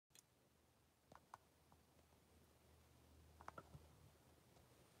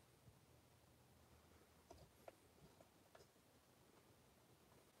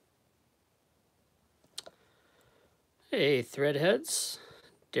Hey threadheads,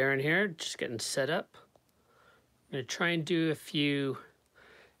 Darren here, just getting set up. I'm going to try and do a few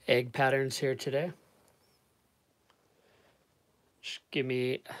egg patterns here today. Just give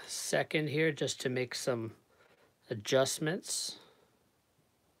me a second here just to make some adjustments.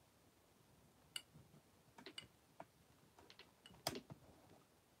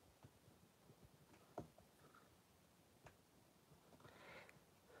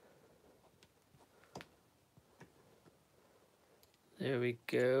 There we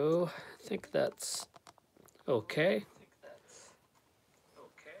go. I think that's okay.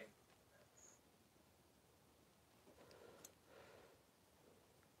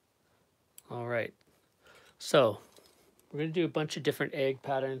 All right, so we're going to do a bunch of different egg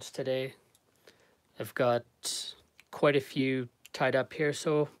patterns today. I've got quite a few tied up here,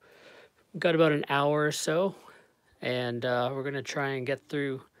 so we've got about an hour or so, and we're going to try and get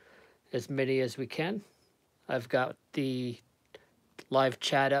through as many as we can. I've got the live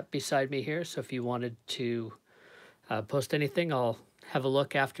chat up beside me here, so if you wanted to post anything, I'll have a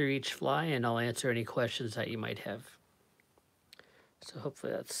look after each fly and I'll answer any questions that you might have. So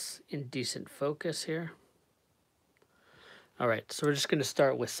hopefully that's in decent focus here. All right, so we're just going to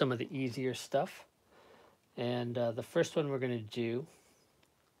start with some of the easier stuff. And the first one we're going to do,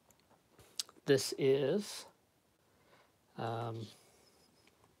 this is a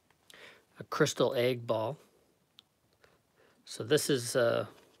crystal egg ball. So this is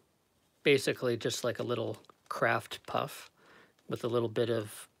basically just like a little craft puff with a little bit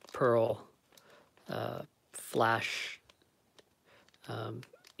of pearl flash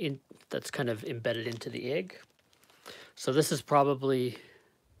that's kind of embedded into the egg. So this is probably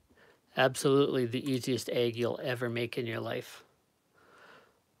absolutely the easiest egg you'll ever make in your life.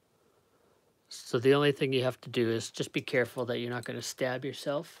 So the only thing you have to do is just be careful that you're not going to stab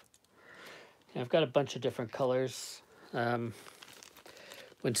yourself. And I've got a bunch of different colors. When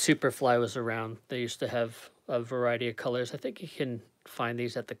Superfly was around, they used to have a variety of colors. I think you can find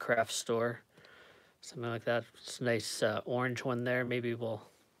these at the craft store, something like that. It's a nice orange one there. Maybe we'll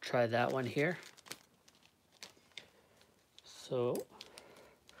try that one here. So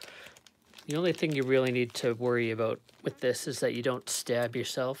the only thing you really need to worry about with this is that you don't stab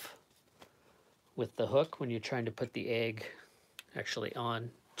yourself with the hook when you're trying to put the egg actually on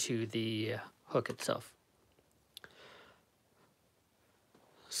to the hook itself.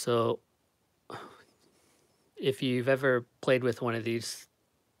 So if you've ever played with one of these,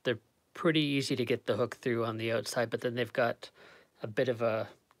 they're pretty easy to get the hook through on the outside, but then they've got a bit of a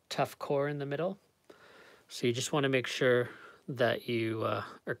tough core in the middle. So you just want to make sure that you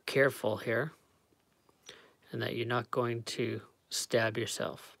are careful here and that you're not going to stab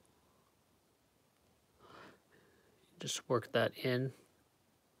yourself. Just work that in.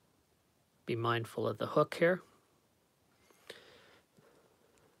 Be mindful of the hook here.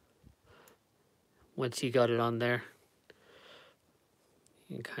 Once you got it on there,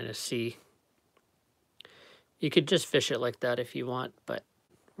 you can kind of see. You could just fish it like that if you want, but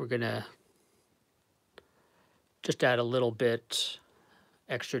we're gonna just add a little bit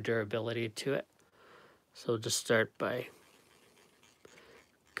extra durability to it. So just start by,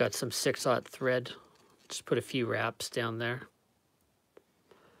 got some 6/0 thread, just put a few wraps down there.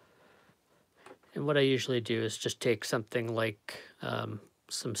 And what I usually do is just take something like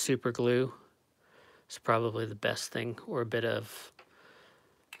some super glue. It's probably the best thing, or a bit of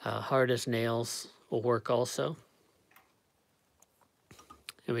hard as nails will work also.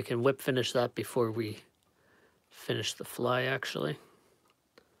 And we can whip finish that before we finish the fly actually.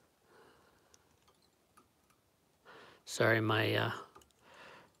 Sorry, my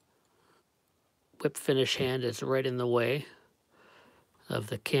whip finish hand is right in the way of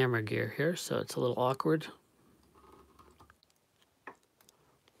the camera gear here, so it's a little awkward.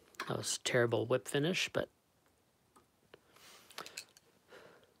 That was terrible whip finish, but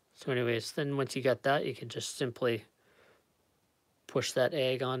so anyways, then once you got that, you can just simply push that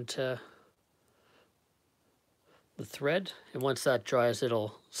egg onto the thread, and once that dries,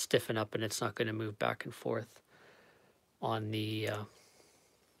 it'll stiffen up and it's not going to move back and forth on the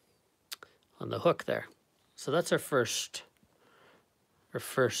hook there. So that's our first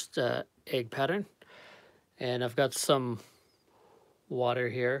egg pattern, and I've got some water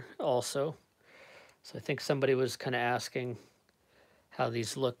here also. So I think somebody was kind of asking how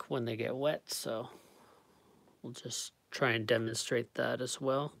these look when they get wet, so we'll just try and demonstrate that as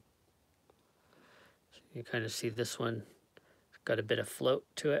well. So you kind of see this one got a bit of float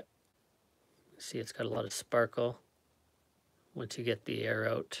to it. See, it's got a lot of sparkle. Once you get the air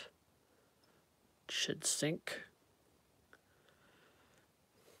out, it should sink.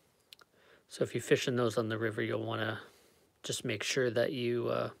 So if you're fishing those on the river, you'll want to just make sure that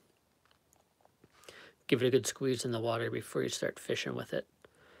you give it a good squeeze in the water before you start fishing with it.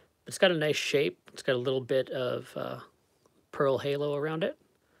 It's got a nice shape. It's got a little bit of pearl halo around it.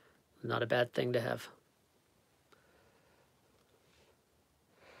 Not a bad thing to have.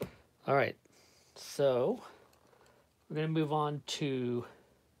 All right, so we're going to move on to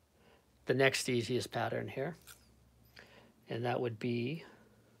the next easiest pattern here, and that would be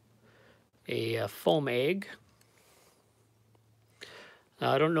a foam egg.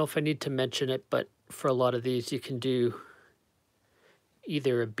 I don't know if I need to mention it, but for a lot of these you can do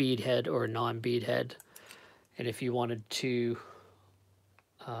either a bead head or a non-bead head, and if you wanted to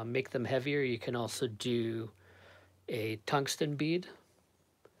make them heavier, you can also do a tungsten bead,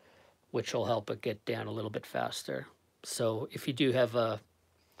 which will help it get down a little bit faster. So if you do have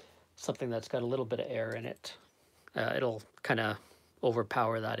something that's got a little bit of air in it, it'll kind of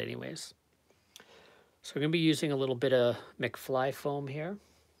overpower that anyways. So we're going to be using a little bit of McFly foam here,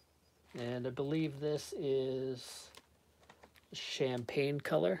 and I believe this is champagne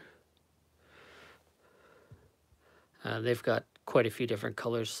color. They've got quite a few different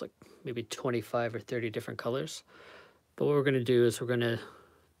colors, like maybe 25 or 30 different colors. But what we're going to do is we're going to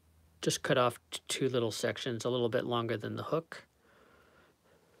just cut off two little sections, a little bit longer than the hook.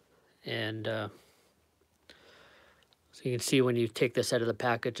 And so you can see when you take this out of the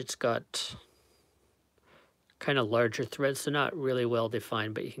package, it's got kind of larger threads. They're not really well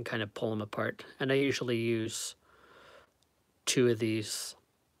defined, but you can kind of pull them apart. And I usually use two of these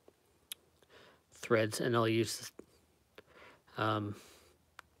threads, and I'll use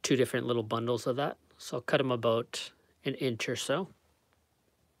two different little bundles of that. So I'll cut them about an inch or so.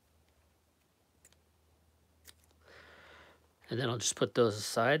 And then I'll just put those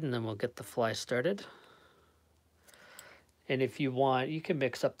aside, and then we'll get the fly started. And if you want, you can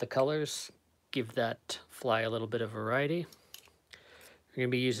mix up the colors, give that fly a little bit of variety. We're going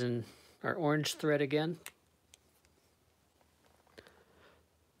to be using our orange thread again.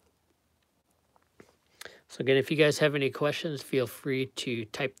 So again, if you guys have any questions, feel free to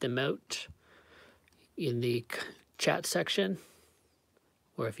type them out in the chat section.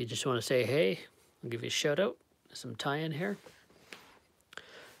 Or if you just want to say, hey, I'll give you a shout out. Some tie-in here.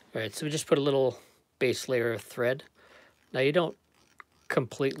 All right, so we just put a little base layer of thread. Now you don't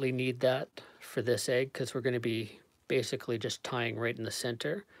completely need that for this egg because we're going to be basically just tying right in the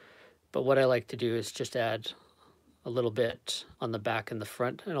center. But what I like to do is just add a little bit on the back and the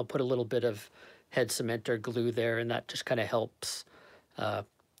front, and I'll put a little bit of head cement or glue there, and that just kind of helps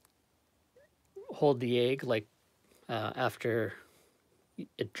hold the egg. Like after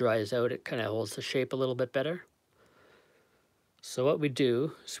it dries out, it kind of holds the shape a little bit better. So what we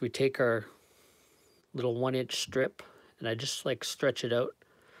do is we take our little 1-inch strip, and I just like stretch it out,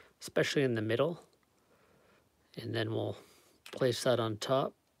 especially in the middle, and then we'll place that on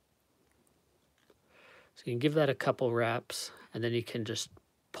top. So you can give that a couple wraps, and then you can just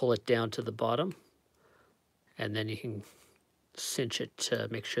pull it down to the bottom, and then you can cinch it to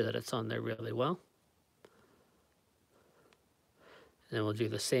make sure that it's on there really well. And then we'll do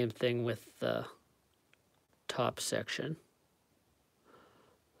the same thing with the top section.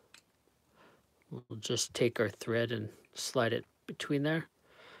 We'll just take our thread and slide it between there.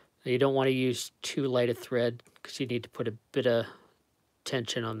 Now you don't want to use too light a thread because you need to put a bit of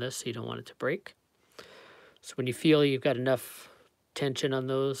tension on this, so you don't want it to break. So when you feel you've got enough tension on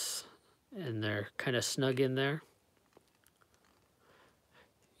those and they're kind of snug in there,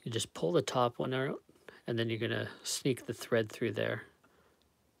 you just pull the top one out, and then you're going to sneak the thread through there.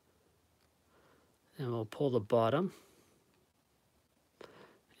 And we'll pull the bottom,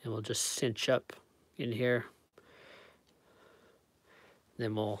 and we'll just cinch up in here.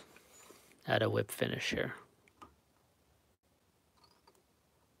 Then we'll add a whip finish here.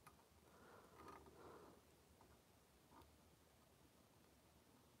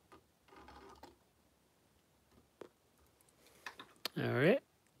 All right.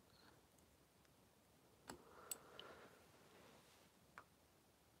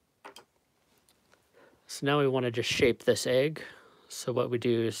 So now we want to just shape this egg. So what we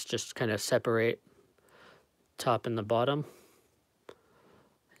do is just kind of separate top and the bottom.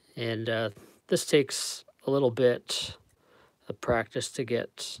 And this takes a little bit of practice to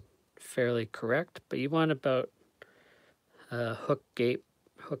get fairly correct, but you want about a hook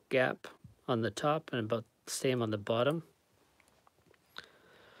gap on the top and about the same on the bottom.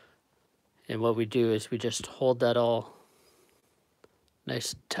 And what we do is we just hold that all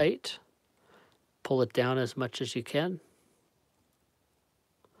nice and tight, pull it down as much as you can,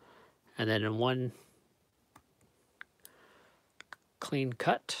 and then in one clean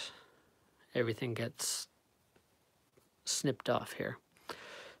cut, everything gets snipped off here.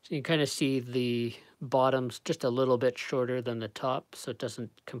 So you can kind of see the bottom's just a little bit shorter than the top, so it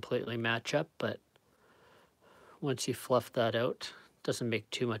doesn't completely match up, but once you fluff that out, it doesn't make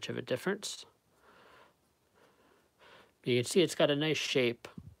too much of a difference. You can see it's got a nice shape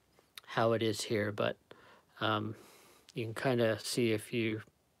how it is here, but you can kind of see if you're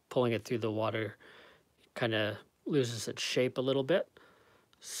pulling it through the water, it kind of loses its shape a little bit.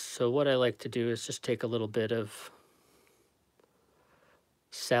 So what I like to do is just take a little bit of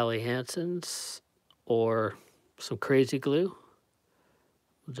Sally Hansen's or some crazy glue.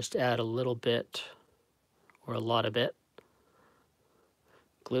 We'll just add a little bit or a lot of it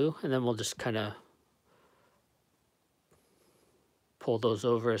glue, and then we'll just kind of pull those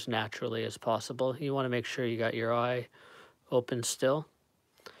over as naturally as possible. You want to make sure you got your eye open still.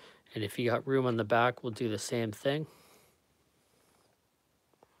 And if you got room on the back, we'll do the same thing.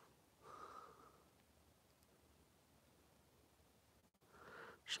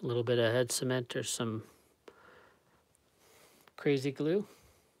 Just a little bit of head cement or some crazy glue.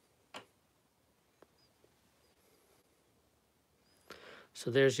 So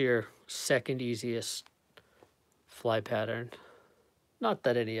there's your second easiest fly pattern. Not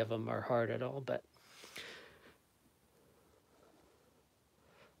that any of them are hard at all, but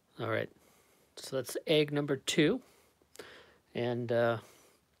all right. So that's egg number 2. And I'm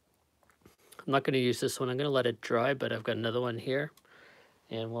not going to use this one. I'm going to let it dry, but I've got another one here.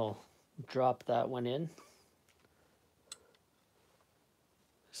 And we'll drop that one in.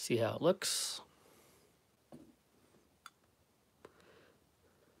 See how it looks.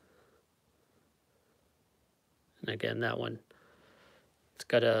 And again, that one, it's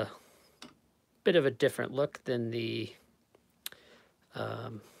got a bit of a different look than the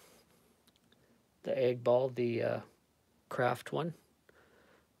egg ball, the craft one,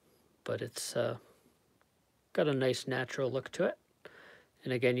 but it's got a nice natural look to it.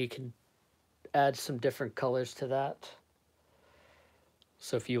 And again, you can add some different colors to that.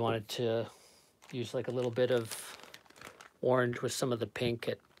 So if you wanted to use like a little bit of orange with some of the pink,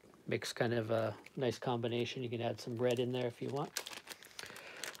 it makes kind of a nice combination. You can add some red in there if you want.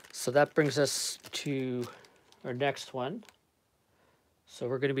 So that brings us to our next one. So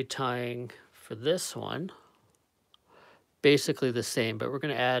we're going to be tying for this one basically the same, but we're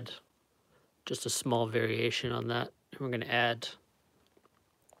going to add just a small variation on that. And we're going to add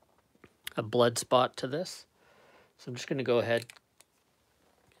a blood spot to this. So I'm just going to go ahead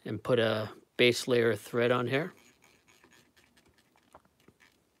and put a base layer of thread on here.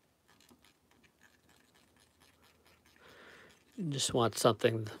 You just want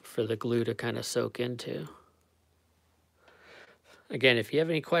something for the glue to kind of soak into. Again, if you have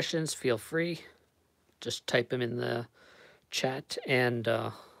any questions, feel free. Just type them in the chat, and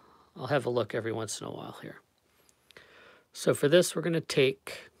I'll have a look every once in a while here. So for this, we're going to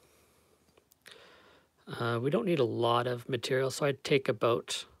take, we don't need a lot of material, so I'd take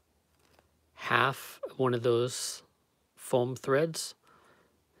about half of one of those foam threads.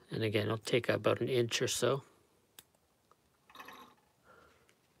 And again, I'll take about an inch or so.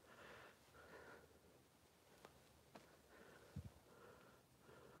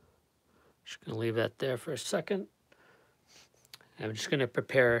 Just going to leave that there for a second. I'm just going to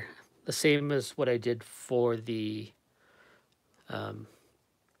prepare the same as what I did for the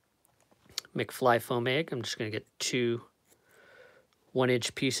McFly Foam Egg. I'm just going to get 2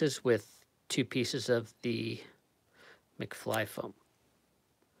 1-inch pieces with 2 pieces of the McFly foam.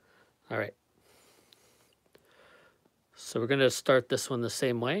 All right. So we're going to start this one the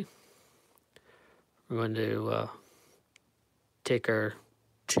same way. We're going to take our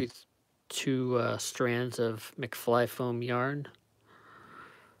two strands of McFly foam yarn,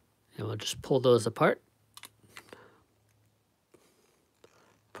 and we'll just pull those apart.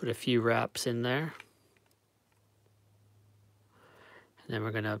 Put a few wraps in there. And then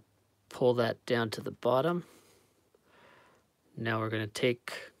we're going to pull that down to the bottom. Now we're going to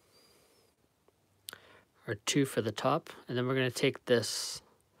take our 2 for the top, and then we're going to take this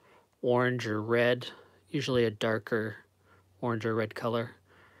orange or red, usually a darker orange or red color.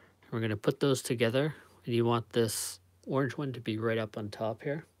 We're going to put those together, and you want this orange one to be right up on top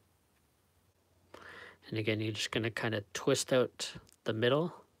here. And again, you're just going to kind of twist out the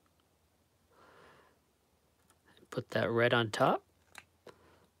middle. Put that red on top.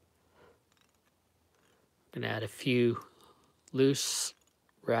 I'm going to add a few loose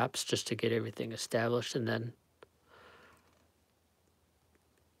wraps just to get everything established, and then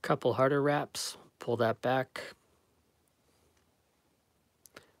a couple harder wraps. Pull that back.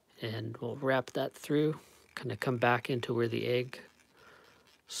 And we'll wrap that through, kind of come back into where the egg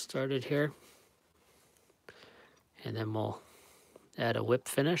started here. And then we'll add a whip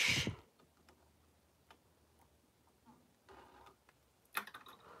finish.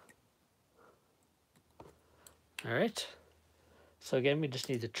 All right. So again, we just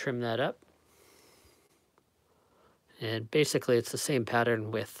need to trim that up. And basically it's the same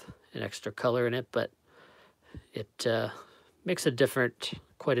pattern with an extra color in it, but it makes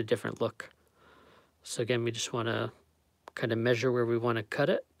quite a different look. So again, we just want to kind of measure where we want to cut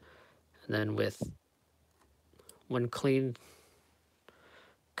it. And then with one clean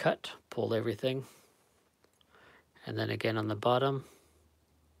cut, pull everything. And then again on the bottom.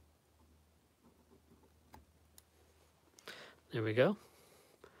 There we go.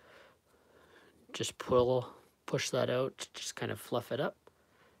 Just push that out, just kind of fluff it up.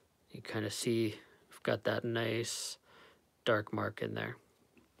 You kind of see we've got that nice dark mark in there.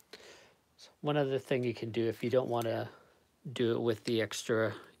 So one other thing you can do if you don't want to do it with the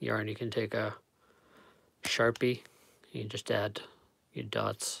extra yarn, you can take a Sharpie, you just add your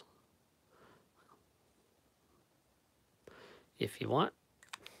dots if you want.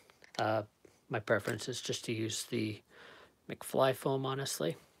 My preference is just to use the McFly foam,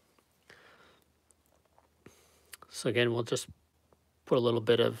 honestly. So again, we'll just put a little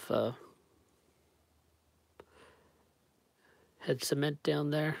bit of head cement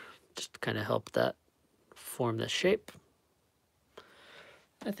down there, just to kind of help that form the shape.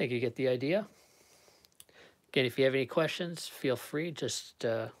 I think you get the idea. Again, if you have any questions, feel free, just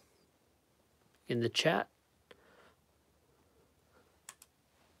in the chat.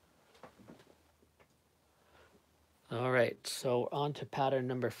 All right, so on to pattern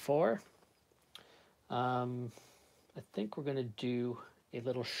number 4. I think we're going to do a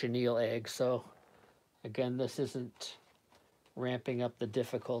little chenille egg. So again, this isn't ramping up the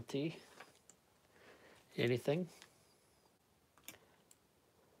difficulty, anything.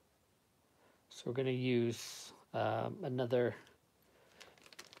 So we're going to use another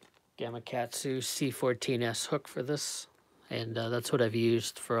Gamakatsu C14S hook for this, and that's what I've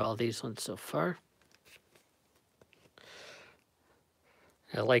used for all these ones so far.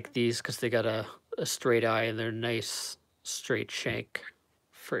 I like these because they got a straight eye and they're nice straight shank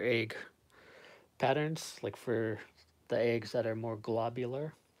for egg patterns, like for the eggs that are more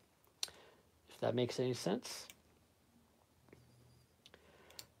globular, if that makes any sense.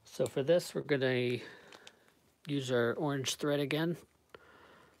 So for this, we're going to use our orange thread again.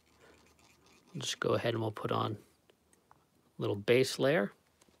 Just go ahead and we'll put on a little base layer.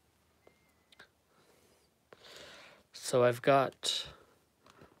 So I've got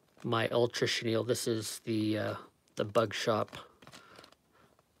my Ultra Chenille. This is the Bug Shop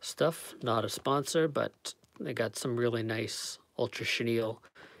stuff. Not a sponsor, but they got some really nice Ultra Chenille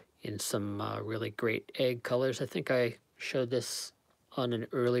in some really great egg colors. I think I showed this on an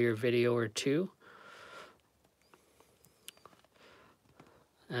earlier video or two.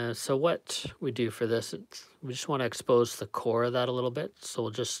 So what we do for this, we just want to expose the core of that a little bit. So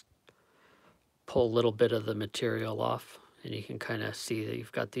we'll just pull a little bit of the material off, and you can kind of see that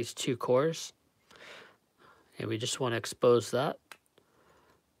you've got these two cores. And we just want to expose that.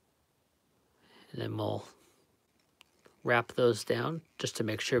 And then we'll wrap those down just to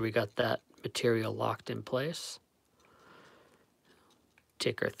make sure we got that material locked in place.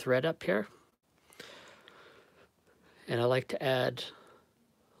 Take our thread up here. And I like to add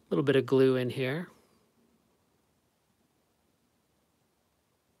a little bit of glue in here.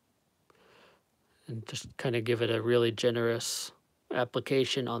 And just kind of give it a really generous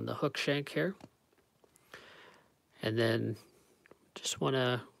application on the hook shank here. And then just want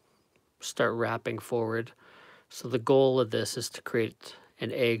to start wrapping forward. So the goal of this is to create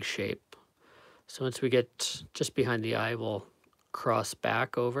an egg shape. So once we get just behind the eye, we'll cross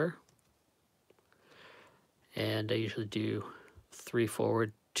back over. And I usually do 3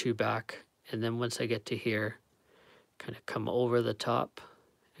 forward, 2 back. And then once I get to here, kind of come over the top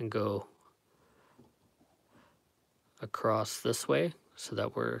and go across this way so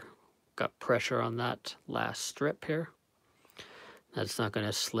that we're got pressure on that last strip here. That's not going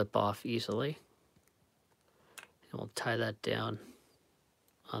to slip off easily. And we'll tie that down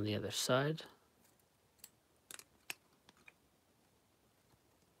on the other side.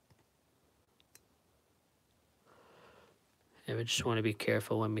 And we just want to be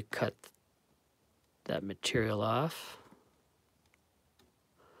careful when we cut that material off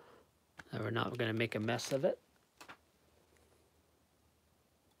that we're not going to make a mess of it.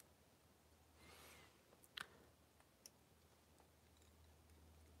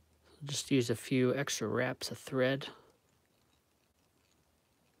 Just use a few extra wraps of thread.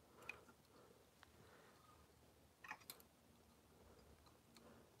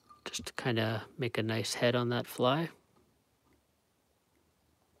 Just to kind of make a nice head on that fly.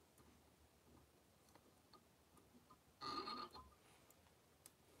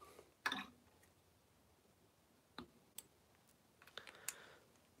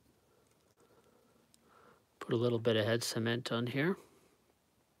 Put a little bit of head cement on here.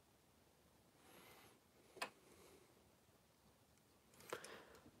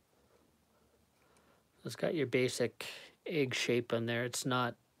 It's got your basic egg shape on there. It's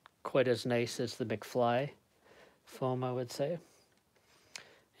not quite as nice as the McFly foam, I would say.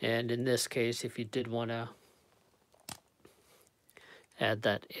 And in this case, if you did want to add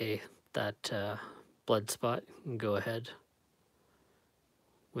that blood spot, you can go ahead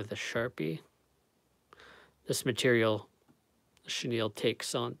with a Sharpie. This material, chenille,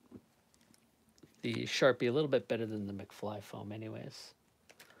 takes on the Sharpie a little bit better than the McFly foam anyways.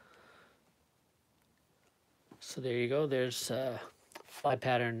 So there you go, there's fly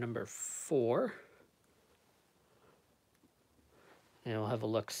pattern number 4. And we'll have a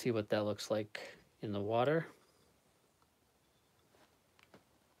look, see what that looks like in the water.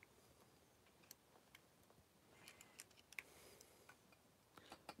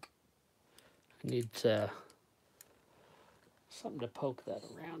 I need something to poke that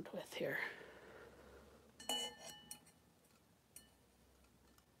around with here.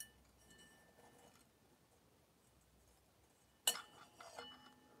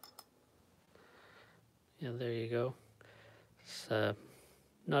 Yeah, there you go. It's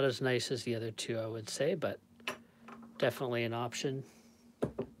not as nice as the other two, I would say, but definitely an option.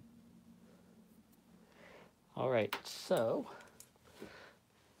 All right, so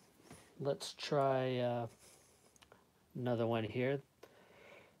let's try another one here.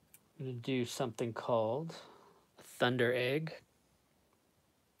 I'm going to do something called a thunder egg.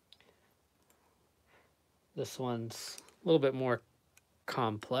 This one's a little bit more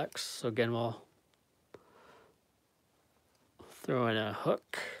complex. So again, we'll throw in a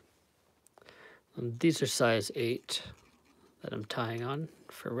hook. And these are size 8 that I'm tying on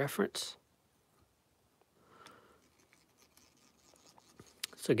for reference.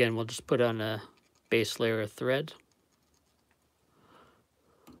 So again, we'll just put on a base layer of thread.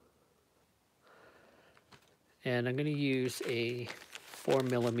 And I'm going to use a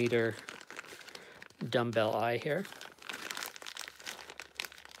 4mm dumbbell eye here.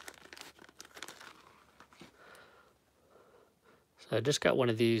 So I just got one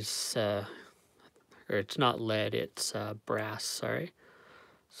of these, or it's not lead, it's brass, sorry.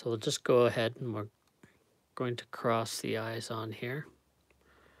 So we'll just go ahead and we're going to cross the eyes on here.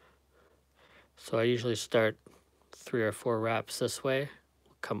 So I usually start 3 or 4 wraps this way,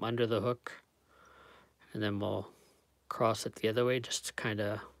 we'll come under the hook, and then we'll cross it the other way just to kind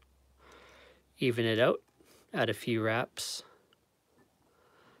of even it out, add a few wraps.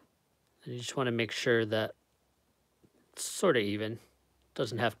 And you just want to make sure that it's sort of even.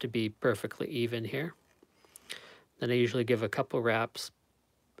 Doesn't have to be perfectly even here. Then I usually give a couple wraps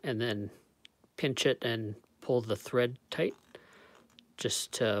and then pinch it and pull the thread tight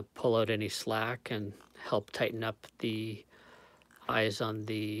just to pull out any slack and help tighten up the eyes on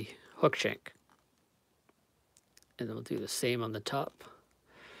the hook shank. And then we'll do the same on the top.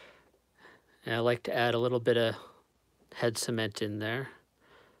 And I like to add a little bit of head cement in there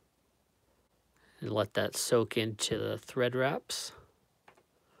and let that soak into the thread wraps.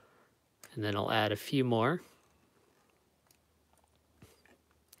 And then I'll add a few more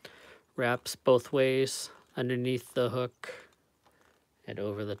wraps both ways, underneath the hook and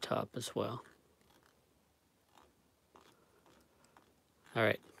over the top as well. All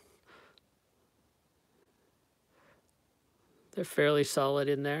right. They're fairly solid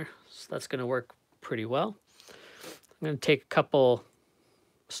in there, so that's going to work pretty well. I'm going to take a couple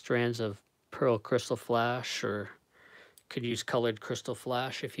strands of pearl crystal flash, or you could use colored crystal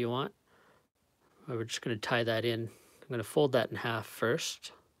flash if you want. We're just going to tie that in. I'm going to fold that in half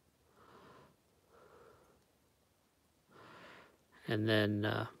first. And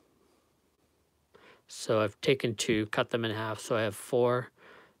then, so I've taken 2, cut them in half, so I have 4,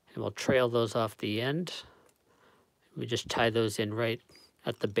 and we'll trail those off the end. We just tie those in right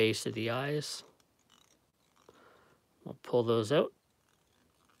at the base of the eyes. We'll pull those out.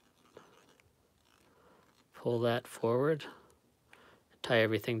 Pull that forward. Tie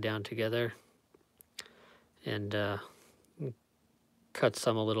everything down together. And cut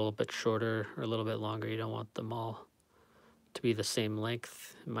some a little bit shorter or a little bit longer. You don't want them all to be the same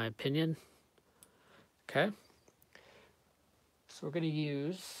length, in my opinion. Okay. So we're going to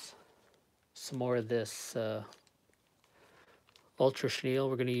use some more of this Ultra Chenille.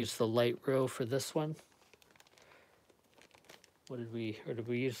 We're going to use the light row for this one. did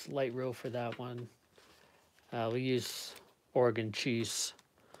we use light roe for that one? We use Oregon cheese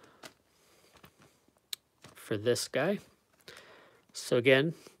for this guy. So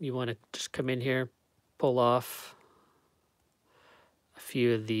again, you want to just come in here, pull off a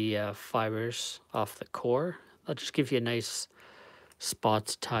few of the fibers off the core. That'll just give you a nice spot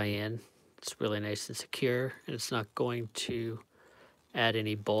to tie in. It's really nice and secure, and it's not going to add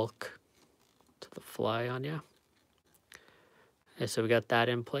any bulk to the fly on you. Okay, so we got that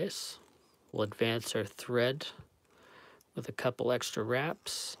in place. We'll advance our thread with a couple extra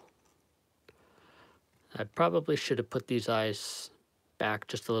wraps. I probably should have put these eyes back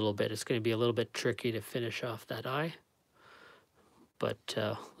just a little bit. It's going to be a little bit tricky to finish off that eye, but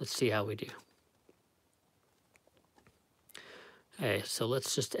let's see how we do. Okay, so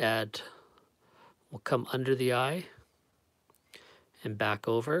let's just add, we'll come under the eye and back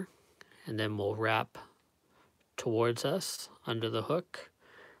over, and then we'll wrap towards us under the hook,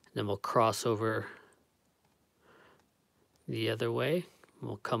 and then we'll cross over the other way.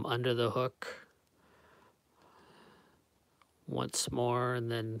 We'll come under the hook once more,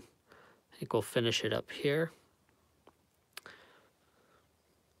 and then I think we'll finish it up here.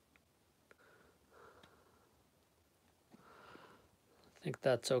 I think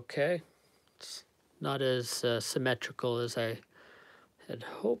that's okay. It's not as symmetrical as I had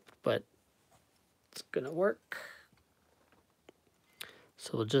hoped, but it's gonna work.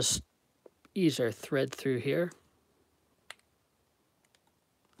 So we'll just ease our thread through here.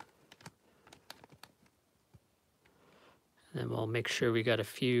 And then we'll make sure we got a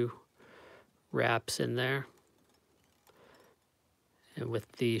few wraps in there. And with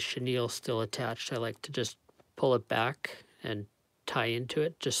the chenille still attached, I like to just pull it back and tie into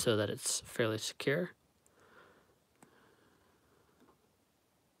it just so that it's fairly secure.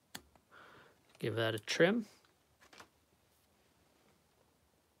 Give that a trim.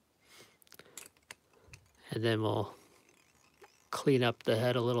 And then we'll clean up the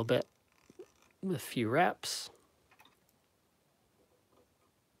head a little bit with a few wraps.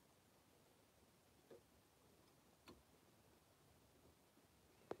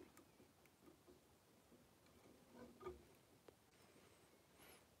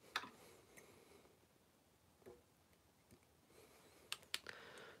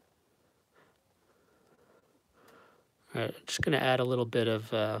 All right, I'm just going to add a little bit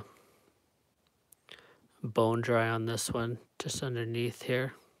of bone dry on this one, just underneath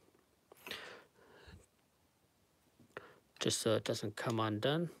here, just so it doesn't come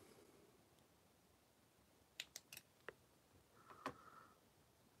undone.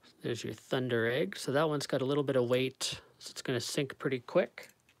 There's your thunder egg. So that one's got a little bit of weight, so it's going to sink pretty quick.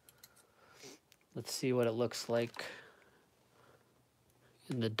 Let's see what it looks like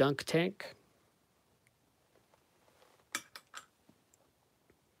in the dunk tank.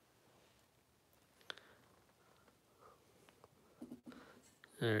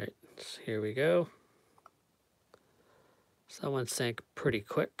 All right, so here we go. So that one sank pretty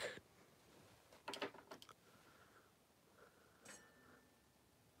quick.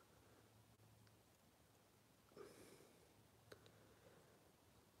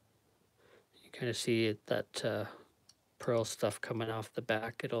 You kind of see that pearl stuff coming off the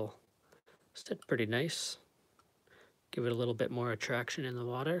back. It'll sit pretty nice. Give it a little bit more attraction in the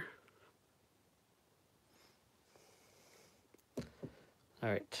water. All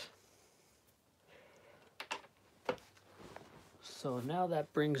right. So now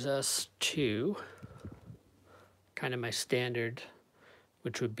that brings us to kind of my standard,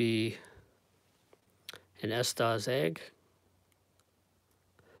 which would be an Estaz egg.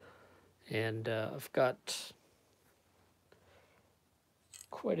 And I've got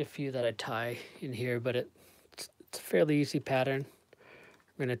quite a few that I tie in here, but it's a fairly easy pattern.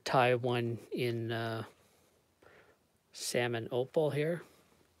 I'm going to tie one in salmon opal here.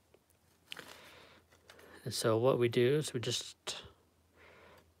 And so what we do is we just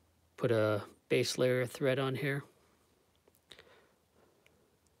put a base layer of thread on here.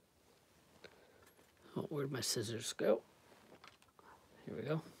 Oh, where'd my scissors go? Here we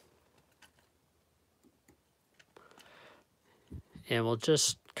go. And we'll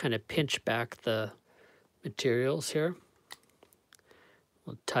just kind of pinch back the materials here.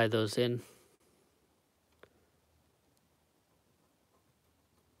 We'll tie those in.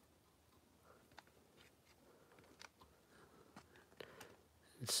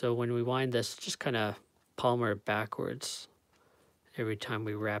 And so when we wind this, just kind of palmer it backwards every time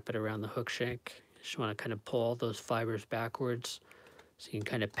we wrap it around the hook shank. Just want to kind of pull all those fibers backwards so you can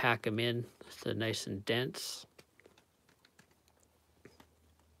kind of pack them in so they're nice and dense.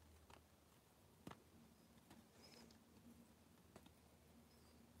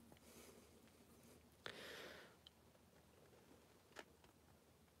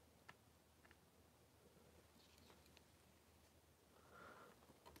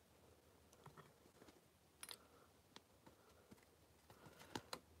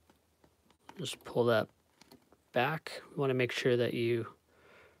 Just pull that back. You want to make sure that you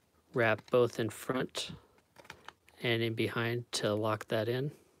wrap both in front and in behind to lock that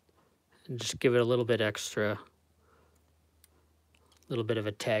in. And just give it a little bit extra, little bit of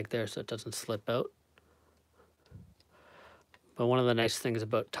a tag there so it doesn't slip out. But one of the nice things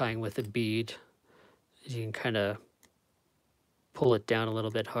about tying with a bead is you can kind of pull it down a little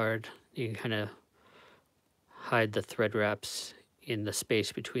bit hard. You can kind of hide the thread wraps in the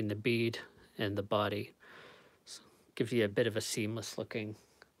space between the bead and the body. So gives you a bit of a seamless looking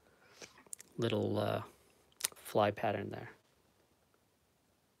little fly pattern there.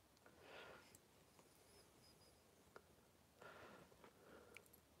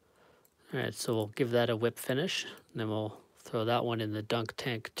 All right, so we'll give that a whip finish, and then we'll throw that one in the dunk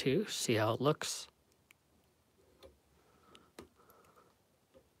tank too, see how it looks.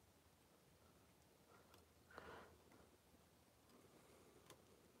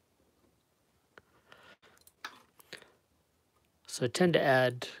 So I tend to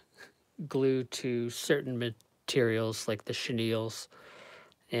add glue to certain materials like the chenilles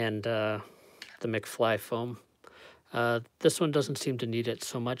and the McFly foam. This one doesn't seem to need it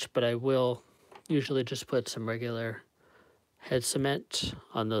so much, but I will usually just put some regular head cement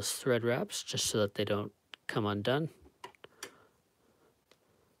on those thread wraps just so that they don't come undone.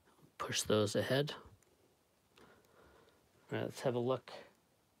 Push those ahead. All right, let's have a look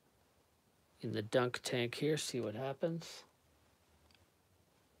in the dunk tank here, see what happens.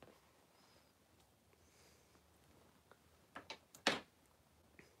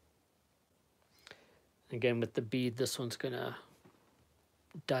 Again, with the bead, this one's gonna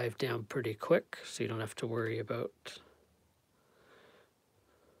dive down pretty quick, so you don't have to worry about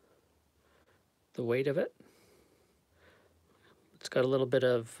the weight of it. It's got a little bit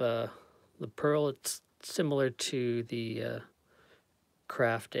of the pearl. It's similar to the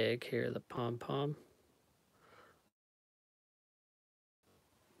craft egg here, the pom-pom.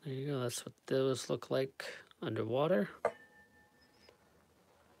 There you go, that's what those look like underwater.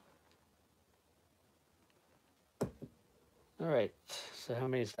 All right, so how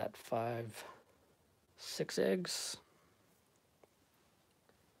many is that? 5, 6 eggs.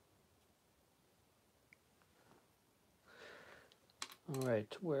 All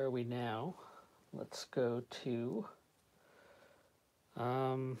right, where are we now? Let's go to,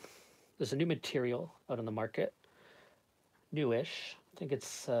 there's a new material out on the market, newish. I think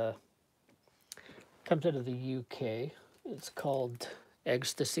it's, comes out of the UK. It's called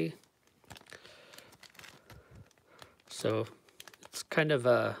Eggstacy. So it's kind of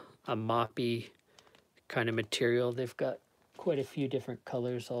a moppy kind of material. They've got quite a few different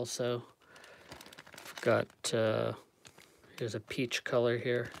colors also. I've got, here's a peach color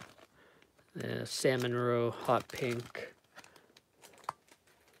here, salmon roe, hot pink,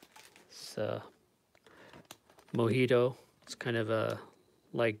 it's mojito, it's kind of a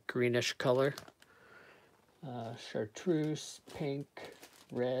light greenish color, chartreuse, pink,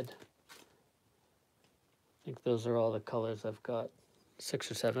 red. I think those are all the colors I've got, 6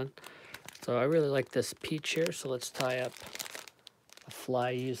 or 7. So I really like this peach here, so let's tie up a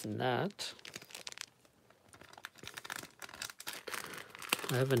fly using that.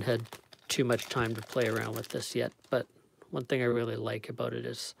 I haven't had too much time to play around with this yet, but one thing I really like about it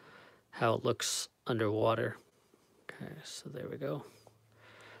is how it looks underwater. Okay, so there we go.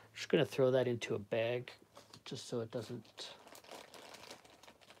 I'm just going to throw that into a bag just so it doesn't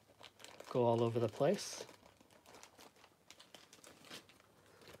go all over the place.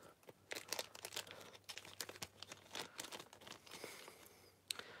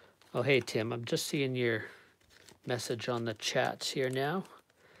 Oh, hey, Tim, I'm just seeing your message on the chats here now.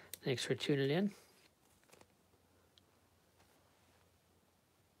 Thanks for tuning in.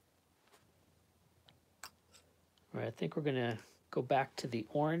 All right, I think we're gonna go back to the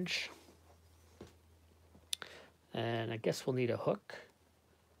orange. And I guess we'll need a hook.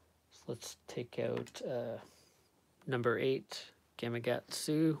 So let's take out number 8,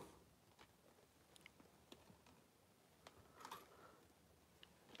 Gamakatsu.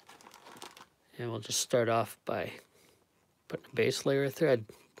 And we'll just start off by putting a base layer of thread.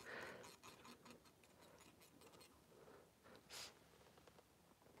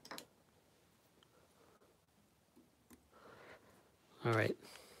 All right,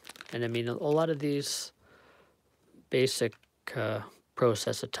 and I mean, a lot of these basic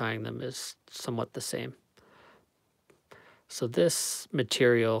process of tying them is somewhat the same. So this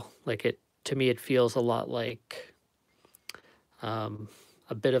material, like to me, it feels a lot like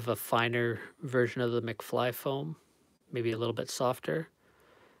a bit of a finer version of the McFly foam, maybe a little bit softer,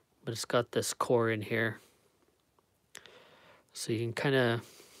 but it's got this core in here. So you can kind of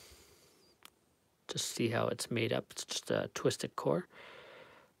to see how it's made up. It's just a twisted core.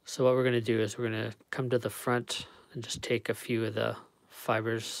 So what we're going to do is we're going to come to the front and just take a few of the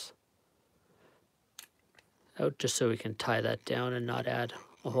fibers out just so we can tie that down and not add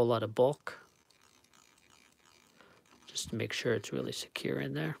a whole lot of bulk. Just to make sure it's really secure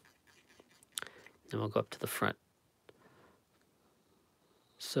in there. Then we'll go up to the front.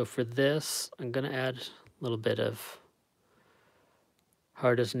 So for this, I'm going to add a little bit of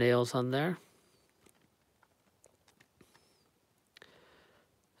hard as nails on there.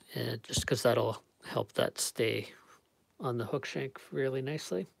 And just because that'll help that stay on the hook shank really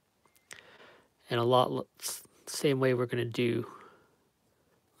nicely. And a lot, same way we're going to do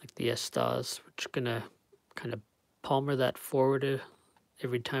like the Estaz. We're just going to kind of palmer that forward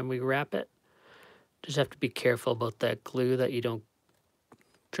every time we wrap it. Just have to be careful about that glue, that you don't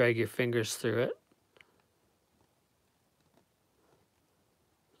drag your fingers through it.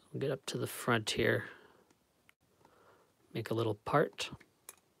 We'll get up to the front here, make a little part.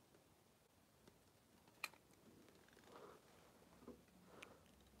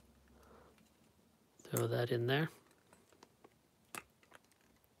 Throw that in there.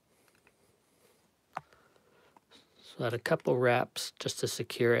 So add a couple wraps just to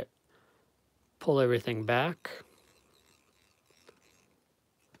secure it. Pull everything back.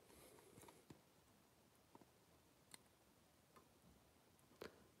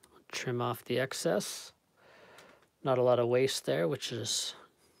 Trim off the excess. Not a lot of waste there, which is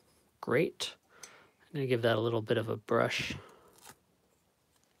great. I'm going to give that a little bit of a brush.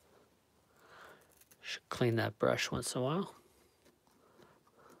 Should clean that brush once in a while.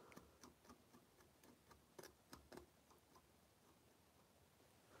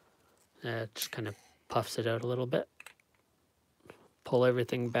 It just kind of puffs it out a little bit. Pull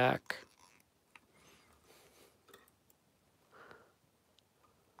everything back.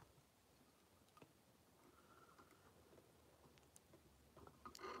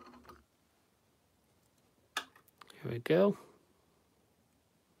 Here we go.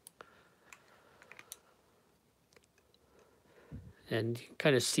 And you can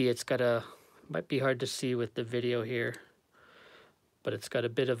kind of see it's got a, might be hard to see with the video here, but it's got a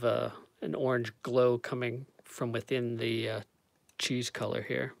bit of an orange glow coming from within the cheese color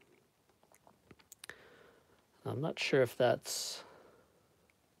here. I'm not sure if that's,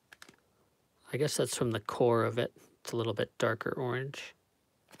 I guess that's from the core of it. It's a little bit darker orange.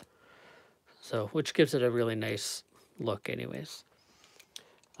 So, which gives it a really nice look anyways.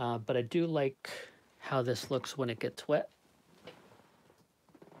 But I do like how this looks when it gets wet.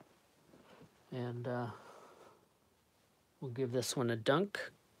 And we'll give this one a dunk.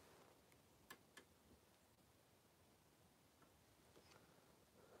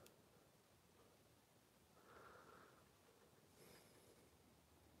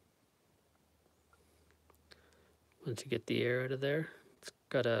 Once you get the air out of there, it's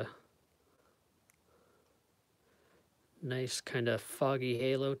got a nice kind of foggy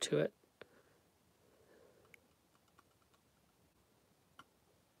halo to it.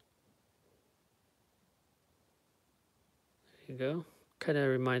 There you go. Kind of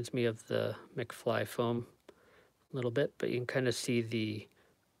reminds me of the McFly Foam a little bit, but you can kind of see the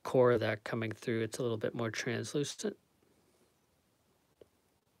core of that coming through. It's a little bit more translucent.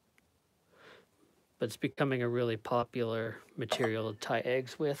 But it's becoming a really popular material to tie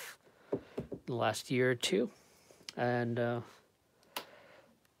eggs with in the last year or two. And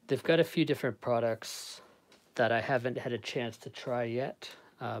they've got a few different products that I haven't had a chance to try yet,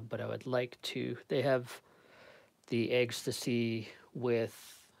 but I would like to. They have the Eggstacy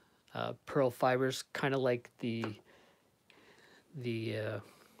with pearl fibers, kind of like the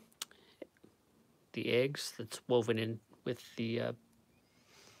eggs that's woven in with the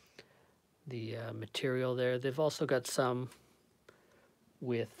material there. They've also got some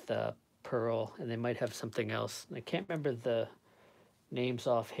with pearl, and they might have something else. I can't remember the names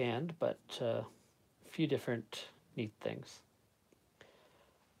offhand, but a few different neat things.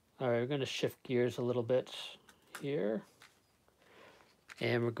 All right, we're going to shift gears a little bit here,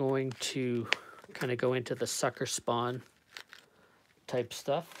 and we're going to kind of go into the sucker spawn type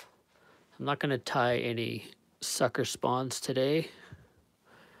stuff. I'm not going to tie any sucker spawns today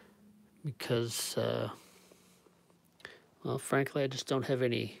because, well, frankly, I just don't have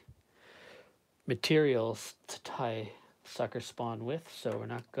any materials to tie sucker spawn with, so we're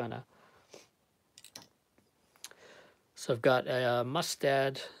not gonna. So I've got a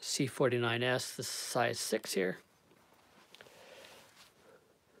Mustad C49S, this is size 6 here.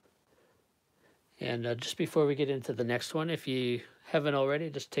 And just before we get into the next one, if you haven't already,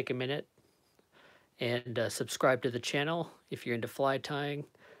 just take a minute and subscribe to the channel if you're into fly tying.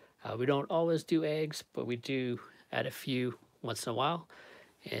 We don't always do eggs, but we do add a few once in a while.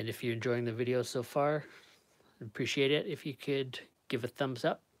 And if you're enjoying the video so far, I'd appreciate it if you could give a thumbs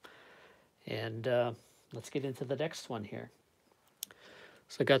up. And let's get into the next one here.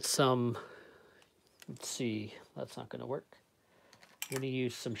 So I got some, let's see, that's not going to work. I'm going to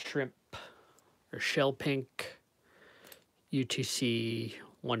use some shrimp or shell pink UTC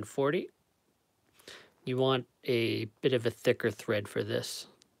 140. You want a bit of a thicker thread for this.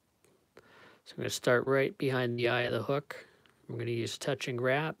 So I'm going to start right behind the eye of the hook. I'm going to use touching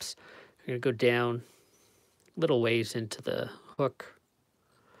wraps. I'm going to go down little ways into the hook.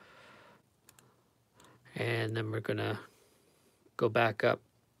 And then we're going to go back up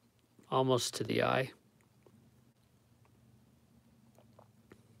almost to the eye.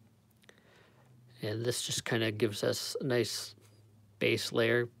 And this just kind of gives us a nice base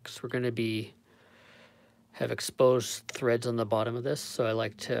layer because we're going to have exposed threads on the bottom of this. So I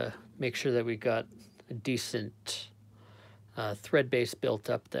like to make sure that we got a decent thread base built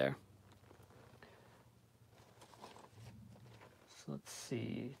up there. So let's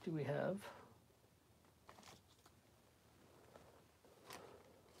see, do we have?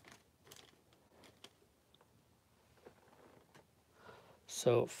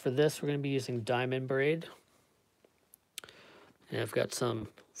 So for this, we're going to be using diamond braid. And I've got some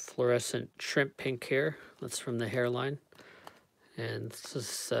fluorescent shrimp pink here. That's from the hairline. And this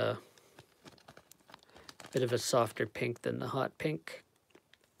is a bit of a softer pink than the hot pink.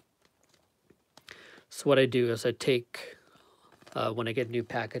 So what I do is I take, when I get a new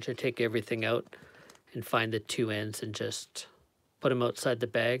package, I take everything out and find the two ends and just put them outside the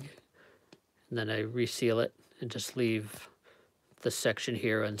bag. And then I reseal it and just leave the section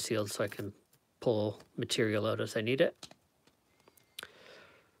here unsealed so I can pull material out as I need it.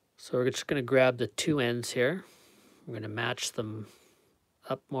 So we're just going to grab the two ends here. We're going to match them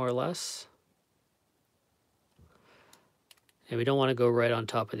up more or less. And we don't want to go right on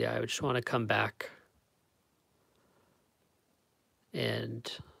top of the eye. We just want to come back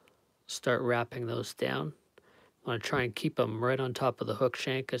and start wrapping those down. I want to try and keep them right on top of the hook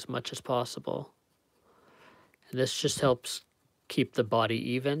shank as much as possible. And this just helps keep the body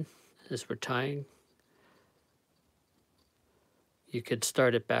even as we're tying. You could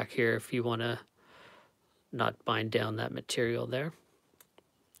start it back here if you want to not bind down that material there.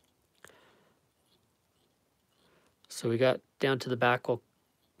 So we got down to the back. We'll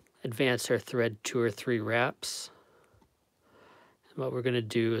advance our thread 2 or 3 wraps. And what we're going to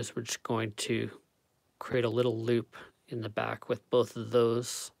do is we're just going to create a little loop in the back with both of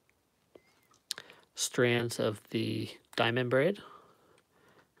those strands of the diamond braid.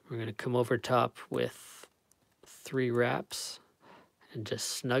 We're going to come over top with 3 wraps and just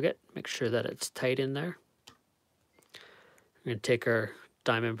snug it, make sure that it's tight in there. We're going to take our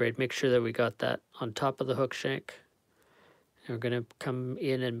diamond braid, make sure that we got that on top of the hook shank. And we're going to come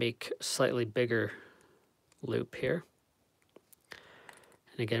in and make a slightly bigger loop here.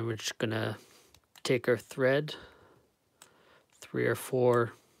 And again, we're just going to take our thread, 3 or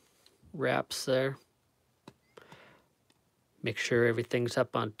 4 wraps there. Make sure everything's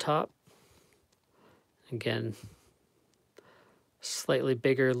up on top. Again, slightly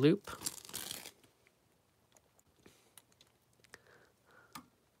bigger loop.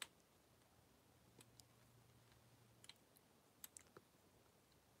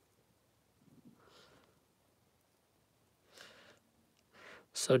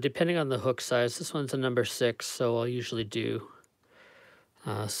 So depending on the hook size, this one's a number 6, so I'll usually do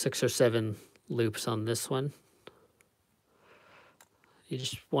 6 or 7 loops on this one. You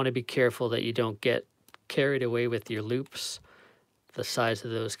just want to be careful that you don't get carried away with your loops. The size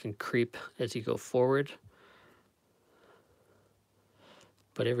of those can creep as you go forward.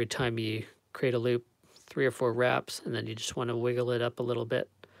 But every time you create a loop, 3 or 4 wraps, and then you just want to wiggle it up a little bit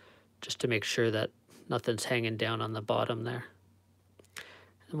just to make sure that nothing's hanging down on the bottom there.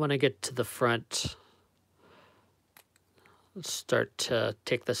 And when I get to the front, let's start to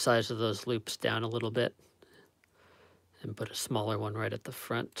take the size of those loops down a little bit and put a smaller one right at the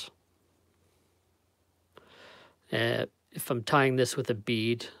front. If I'm tying this with a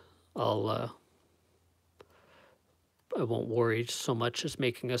bead, I won't worry so much as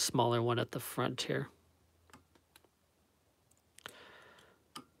making a smaller one at the front here.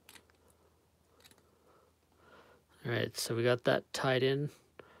 All right, so we got that tied in.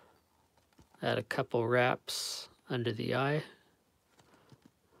 Add a couple wraps under the eye.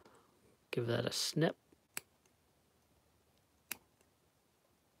 Give that a snip.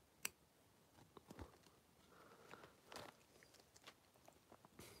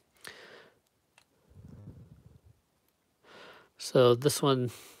 So this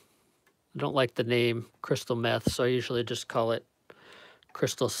one, don't like the name crystal meth, so I usually just call it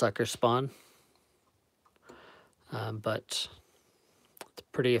crystal sucker spawn. But it's a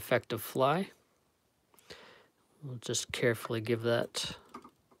pretty effective fly. We'll just carefully give that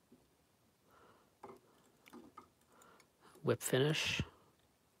whip finish.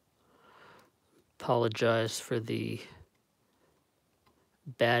 Apologize for the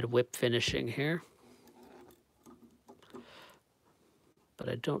bad whip finishing here, but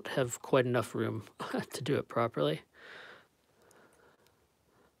I don't have quite enough room to do it properly.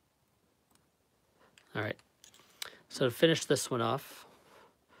 All right, so to finish this one off,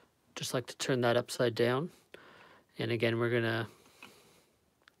 just like to turn that upside down. And again, we're gonna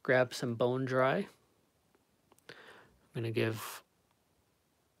grab some bone dry. I'm gonna give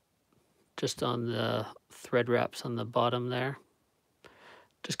just on the thread wraps on the bottom there.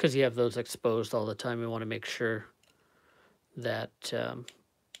 Just because you have those exposed all the time, we want to make sure that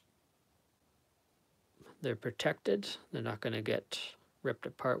they're protected. They're not going to get ripped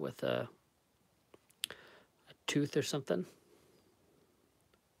apart with a tooth or something.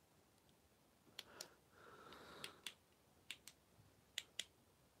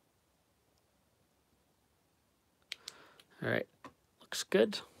 All right, looks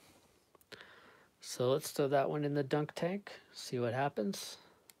good. So let's throw that one in the dunk tank, see what happens.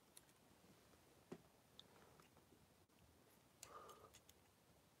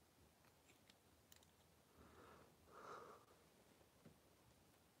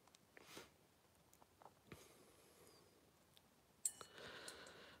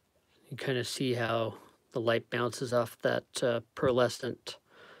 You kind of see how the light bounces off that pearlescent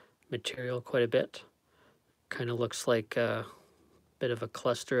material quite a bit. Kind of looks like a bit of a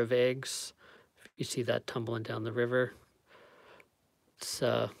cluster of eggs. You see that tumbling down the river. It's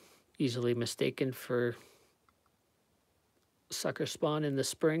easily mistaken for sucker spawn in the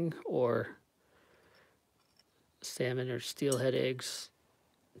spring or salmon or steelhead eggs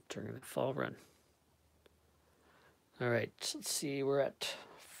during the fall run. All right, let's see, we're at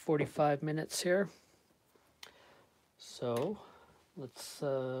 45 minutes here. So let's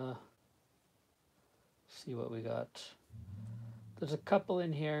see what we got. There's a couple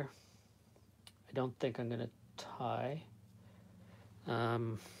in here I don't think I'm going to tie.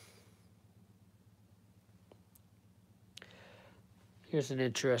 Here's an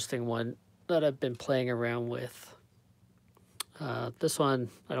interesting one that I've been playing around with. This one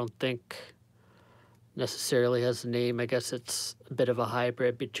I don't think necessarily has a name. I guess it's a bit of a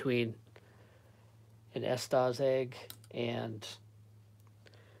hybrid between an Estaz egg and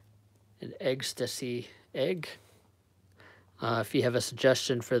an Eggstacy Egg. If you have a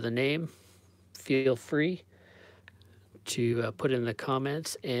suggestion for the name, feel free to put in the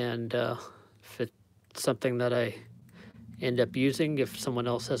comments, and if it's something that I end up using, if someone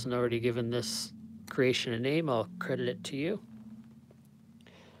else hasn't already given this creation a name, I'll credit it to you.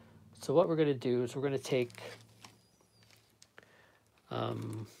 So what we're going to do is we're going to take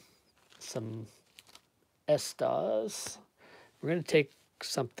some Estaz. We're going to take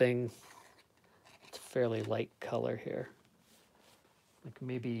something that's a fairly light color here, like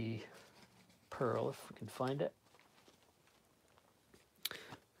maybe pearl if we can find it.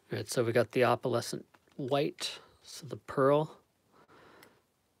 All right, so we got the opalescent white, so the pearl.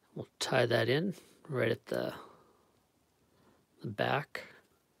 We'll tie that in right at the back.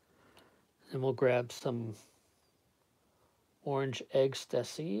 And we'll grab some orange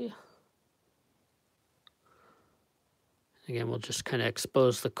Eggstacy. Again, we'll just kind of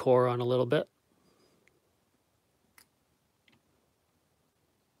expose the core on a little bit.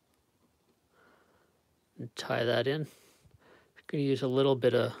 And tie that in. I'm going to use a little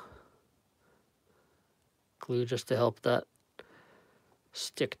bit of glue just to help that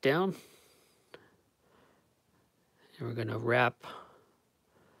stick down. And we're going to wrap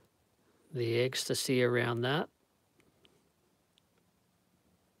the Eggstacy around that.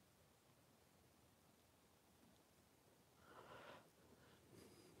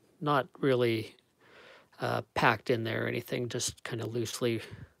 Not really packed in there or anything, just kind of loosely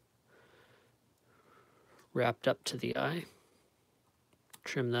wrapped up to the eye.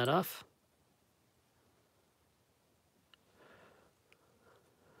 Trim that off.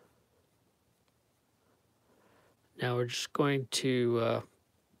 Now we're just going to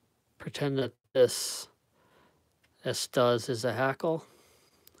pretend that this Estaz is a hackle.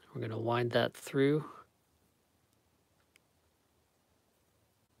 We're going to wind that through.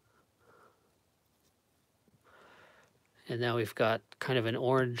 And now we've got kind of an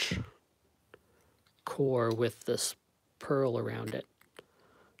orange core with this pearl around it.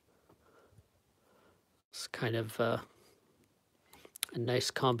 It's kind of a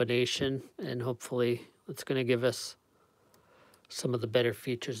nice combination, and hopefully it's going to give us some of the better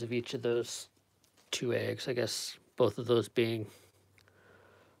features of each of those two eggs. I guess both of those being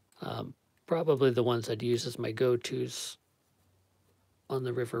probably the ones I'd use as my go-tos on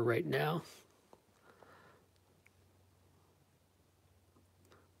the river right now.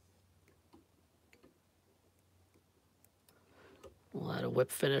 We'll add a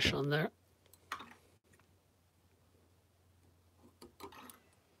whip finish on there.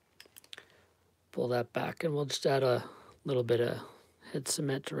 Pull that back, and we'll just add a little bit of head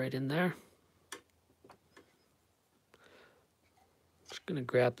cement right in there. Just gonna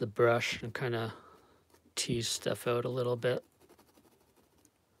grab the brush and kind of tease stuff out a little bit.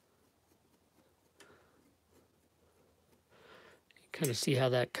 Kind of see how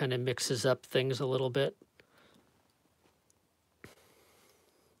that kind of mixes up things a little bit.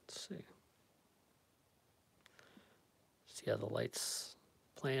 Let's see. See how the light's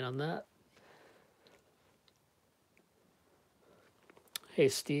playing on that. Hey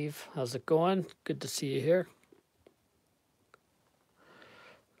Steve, how's it going? Good to see you here.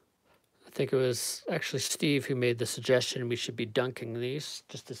 I think it was actually Steve who made the suggestion we should be dunking these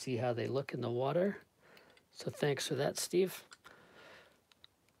just to see how they look in the water. So thanks for that, Steve.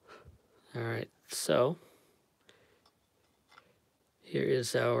 All right, so here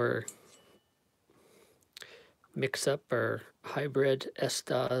is our mix-up, our hybrid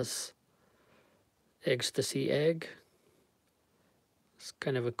Estaz Eggstacy Egg. It's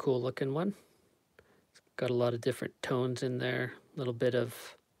kind of a cool looking one. It's got a lot of different tones in there, a little bit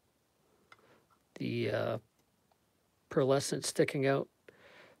of the pearlescent sticking out.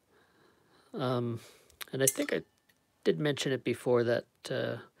 And I think I did mention it before that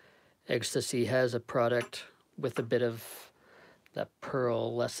Eggstacy has a product with a bit of that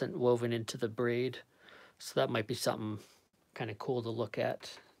pearlescent woven into the braid. So that might be something kind of cool to look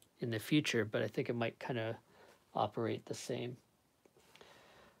at in the future, but I think it might kind of operate the same.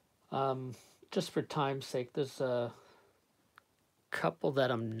 Just for time's sake, there's a couple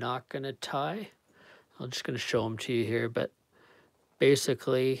that I'm not going to tie. I'm just going to show them to you here, but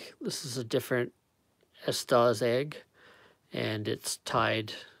basically this is a different Estaz egg, and it's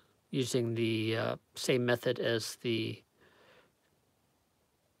tied using the same method as the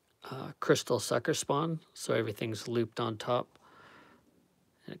crystal sucker spawn, so everything's looped on top,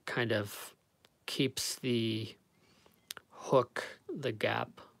 and it kind of keeps the hook, the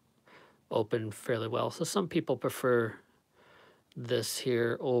gap, open fairly well. So some people prefer this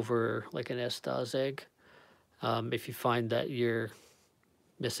here over like an Estaz egg. If you find that you're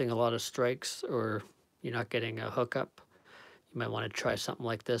missing a lot of strikes or you're not getting a hookup, you might want to try something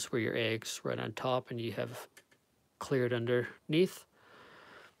like this where your egg's right on top and you have cleared underneath.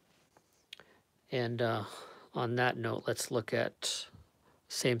 And on that note, let's look at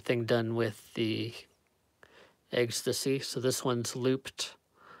same thing done with the Eggstacy. So this one's looped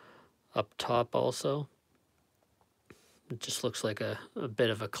up top also. It just looks like a bit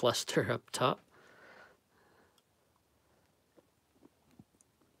of a cluster up top.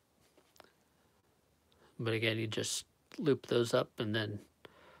 But again, you just loop those up, and then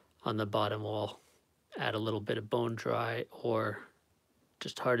on the bottom we'll add a little bit of bone dry or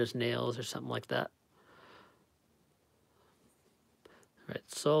just hard as nails or something like that. All right,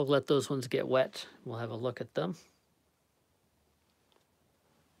 so I'll let those ones get wet. We'll have a look at them.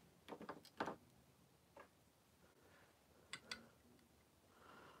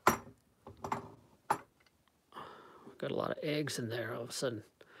 Got a lot of eggs in there all of a sudden.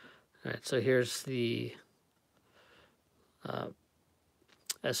 All right, so here's the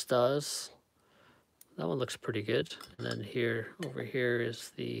Estaz. That one looks pretty good. And then here, over here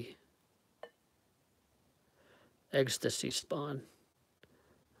is the Eggstacy spawn.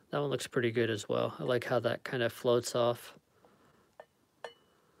 That one looks pretty good as well. I like how that kind of floats off.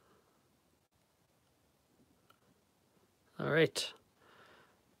 All right.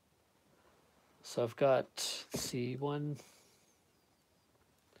 So I've got, let's see,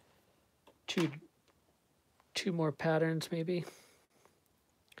 two more patterns maybe.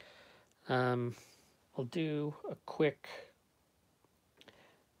 I'll do a quick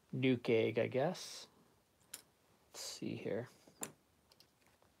Nuke Egg, I guess. Let's see here.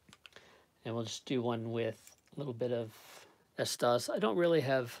 And we'll just do one with a little bit of Estaz. I don't really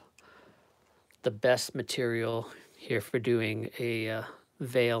have the best material here for doing a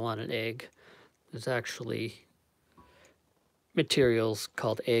veil on an egg. There's actually materials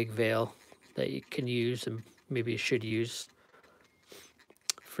called egg veil that you can use and maybe you should use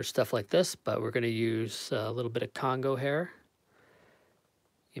for stuff like this, but we're going to use a little bit of Congo hair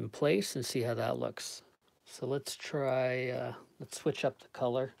in place and see how that looks. So let's try Let's switch up the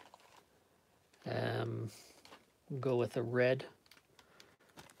color. Go with a red.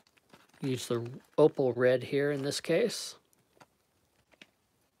 Use the opal red here in this case.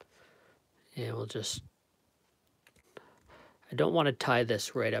 And we'll just, I don't want to tie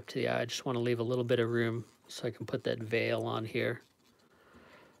this right up to the eye. I just want to leave a little bit of room so I can put that veil on here.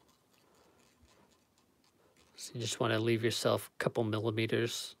 So you just want to leave yourself a couple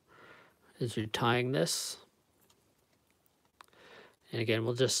millimeters as you're tying this. And again,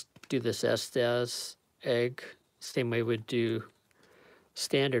 we'll just do this Estaz egg, same way we'd do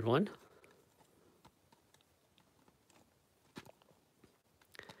standard one.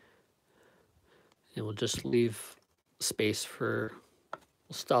 And we'll just leave space for,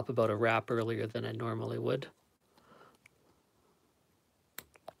 we'll stop about a wrap earlier than I normally would.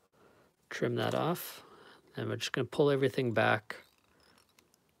 Trim that off. And we're just going to pull everything back.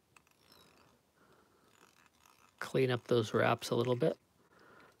 Clean up those wraps a little bit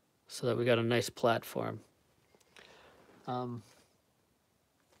so that we got a nice platform. I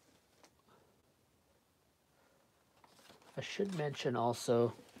should mention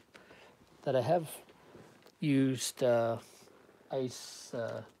also that I have used pearl ice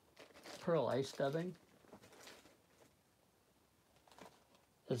dubbing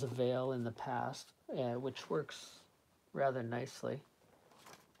as a veil in the past, which works rather nicely.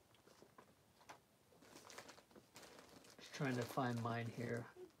 Just trying to find mine here.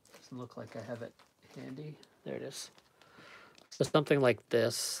 Doesn't look like I have it handy. There it is. So something like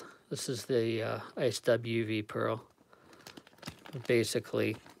this. This is the Ice Dub UV pearl.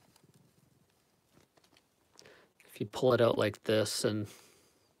 Basically, if you pull it out like this, and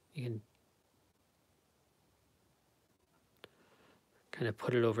you can kind of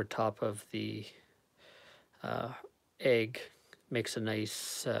put it over top of the egg, makes a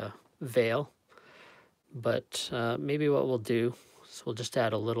nice veil. But maybe what we'll do is we'll just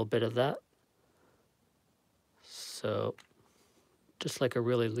add a little bit of that. So just like a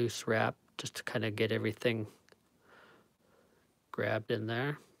really loose wrap, just to kind of get everything grabbed in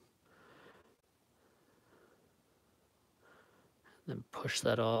there. Then push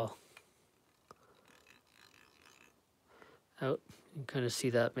that all out. You can kind of see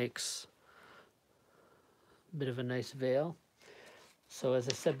that makes a bit of a nice veil. So as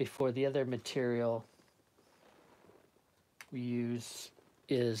I said before, the other material we use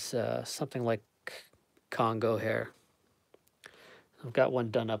is something like Congo hair. I've got one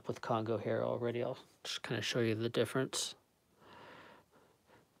done up with Congo hair already. I'll just kind of show you the difference.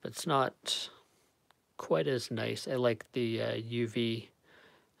 But it's not quite as nice. I like the UV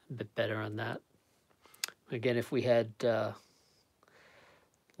a bit better on that. Again, if we had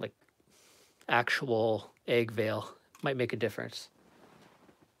like actual egg veil, it might make a difference.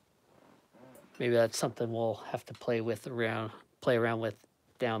 Maybe that's something we'll have to play around with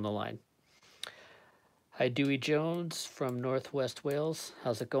down the line. Hi, Dewey Jones from Northwest Wales.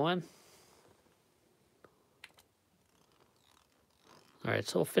 How's it going? All right,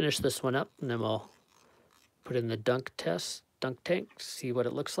 so we'll finish this one up, and then we'll put in the dunk tank, see what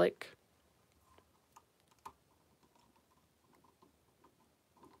it looks like.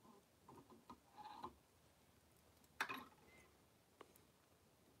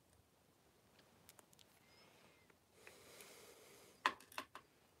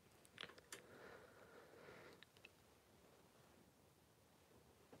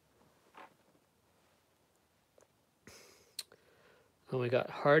 And we got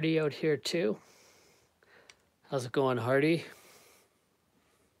Hardy out here too. How's it going, Hardy?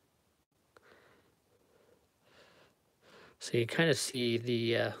 So you kind of see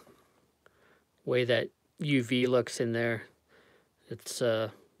the way that UV looks in there. It's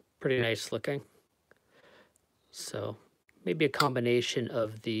pretty nice looking. So maybe a combination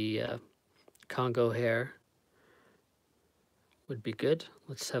of the Congo hair would be good.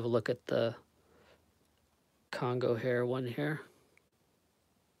 Let's have a look at the Congo hair one here.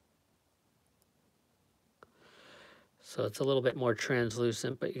 So it's a little bit more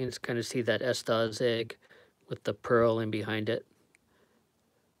translucent, but you can just kind of see that Estaz egg with the pearl in behind it.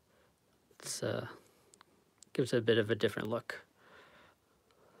 It's gives it a bit of a different look.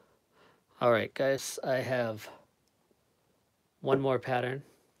 All right, guys, I have one more pattern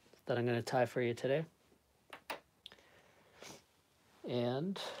that I'm going to tie for you today.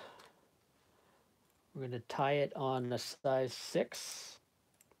 And we're going to tie it on a size 6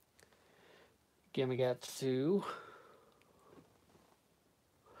 Gamakatsu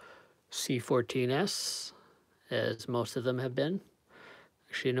C14S, as most of them have been.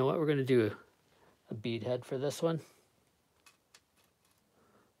 Actually, you know what? We're going to do a bead head for this one.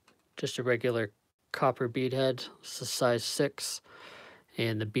 Just a regular copper bead head. It's a size 6,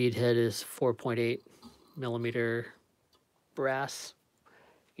 and the bead head is 4.8 millimeter brass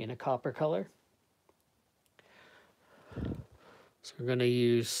in a copper color. So we're going to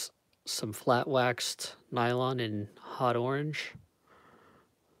use some flat waxed nylon in hot orange.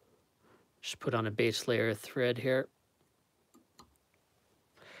 Just put on a base layer of thread here.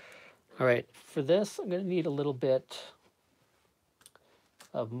 All right, for this I'm going to need a little bit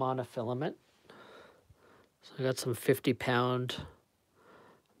of monofilament. So I got some 50-pound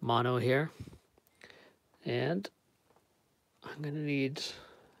mono here, and I'm going to need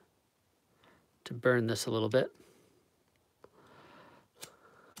to burn this a little bit.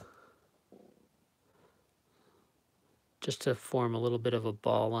 Just to form a little bit of a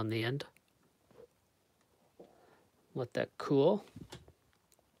ball on the end. Let that cool.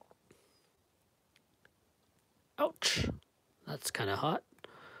 Ouch, that's kind of hot.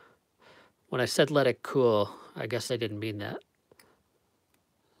 When I said let it cool, I guess I didn't mean that.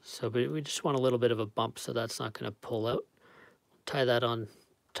 So but we just want a little bit of a bump so that's not going to pull out. Tie that on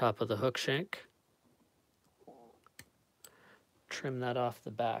top of the hook shank. Trim that off the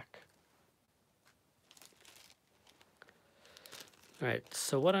back. All right,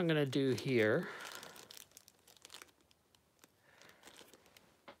 so what I'm going to do here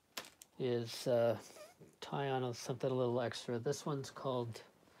is tie on something a little extra. This one's called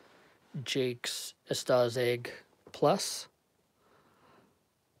Jake's Estaz Egg Plus.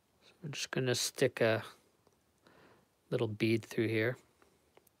 So we're just going to stick a little bead through here.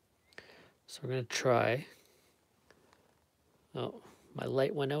 So we're going to try. Oh, my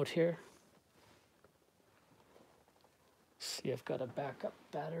light went out here. See, I've got a backup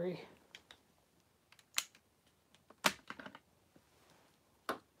battery.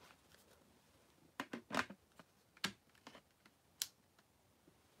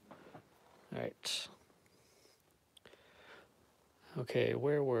 All right. Okay,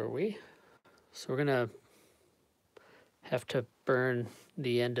 where were we? So we're gonna have to burn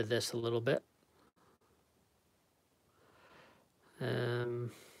the end of this a little bit.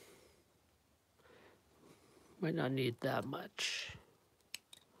 Might not need that much.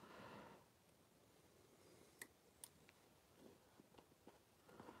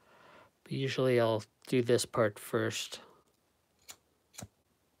 But usually I'll do this part first.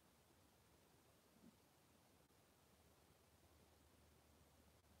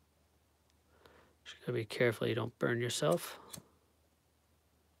 Just gotta be careful you don't burn yourself.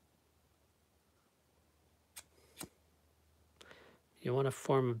 You want to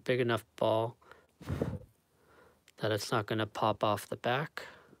form a big enough ball that it's not going to pop off the back.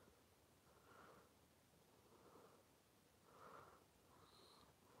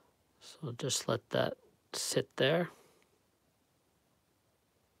 So just let that sit there.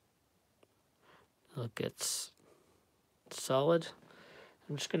 Look, it's solid.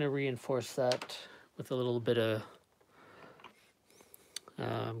 I'm just going to reinforce that with a little bit of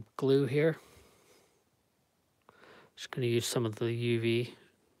glue here. Just going to use some of the UV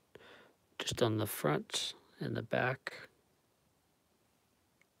just on the front and the back.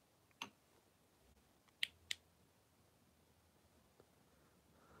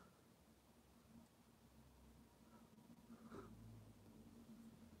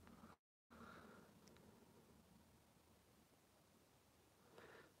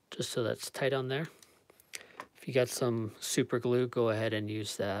 Just so that's tight on there. If you got some super glue, go ahead and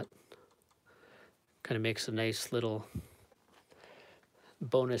use that. Kind of makes a nice little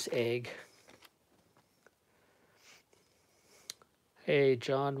bonus egg. Hey,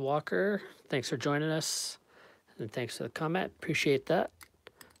 John Walker, thanks for joining us, and thanks for the comment. Appreciate that.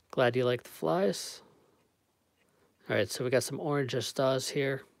 Glad you like the flies. All right, so we got some orange Estaz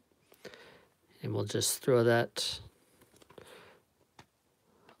here, and we'll just throw that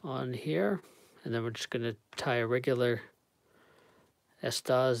on here, and then we're just going to tie a regular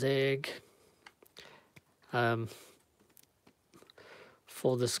Estaz egg.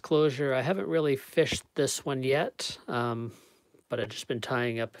 Full disclosure, I haven't really fished this one yet, but I've just been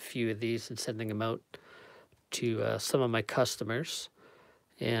tying up a few of these and sending them out to some of my customers,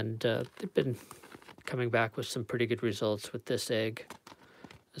 and they've been coming back with some pretty good results with this egg,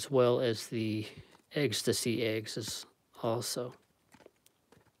 as well as the Eggstacy eggs as also.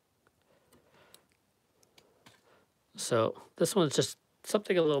 So this one's just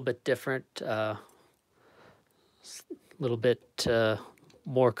something a little bit different, a little bit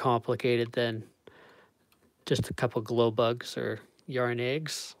more complicated than just a couple glow bugs or yarn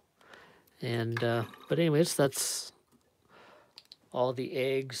eggs. And but anyways, that's all the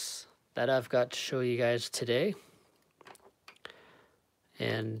eggs that I've got to show you guys today.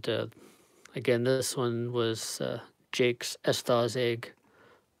 And Again, this one was Jake's Estaz Egg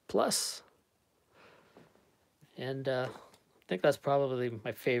Plus. And I think that's probably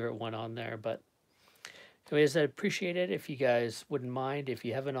my favorite one on there. But anyways, I'd appreciate it if you guys wouldn't mind, if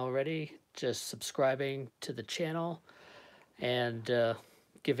you haven't already, just subscribing to the channel and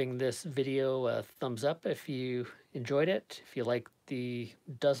giving this video a thumbs up if you enjoyed it, if you like the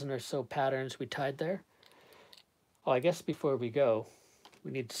dozen or so patterns we tied there. Oh, I guess before we go,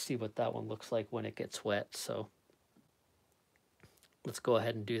 we need to see what that one looks like when it gets wet, so let's go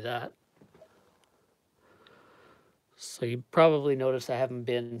ahead and do that. So you probably noticed I haven't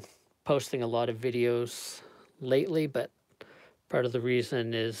been posting a lot of videos lately, but part of the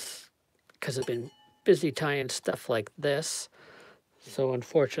reason is because I've been busy tying stuff like this. So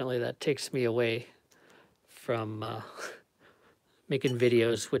unfortunately that takes me away from making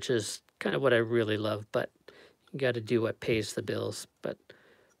videos, which is kind of what I really love, but you got to do what pays the bills. But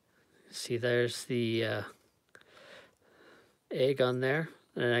see, there's the egg on there.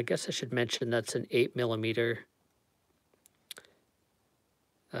 And I guess I should mention that's an 8mm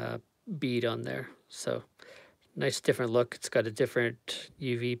bead on there. So nice different look. It's got a different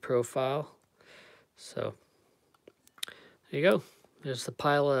UV profile. So there you go. There's the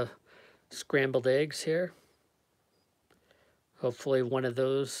pile of scrambled eggs here. Hopefully one of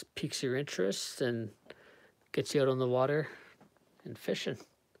those piques your interest and gets you out on the water and fishing.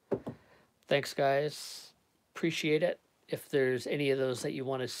 Thanks, guys. Appreciate it. If there's any of those that you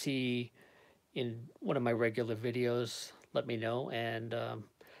want to see in one of my regular videos, let me know. And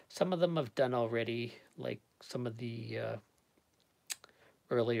some of them I've done already, like some of the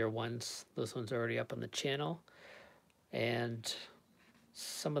earlier ones. Those ones are already up on the channel. And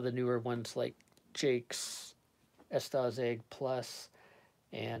some of the newer ones like Jake's Estaz Egg Plus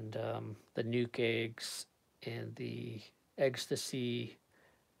and the Nuke Eggs and the Eggstacy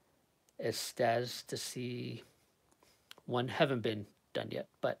Estaztacy one haven't been done yet,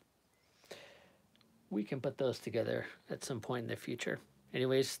 but we can put those together at some point in the future.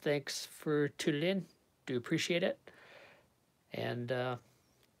 Anyways, thanks for tuning in. Do appreciate it. And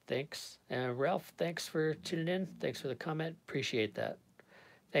thanks. Ralph, thanks for tuning in. Thanks for the comment. Appreciate that.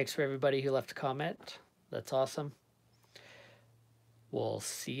 Thanks for everybody who left a comment. That's awesome. We'll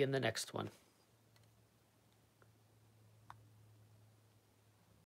see you in the next one.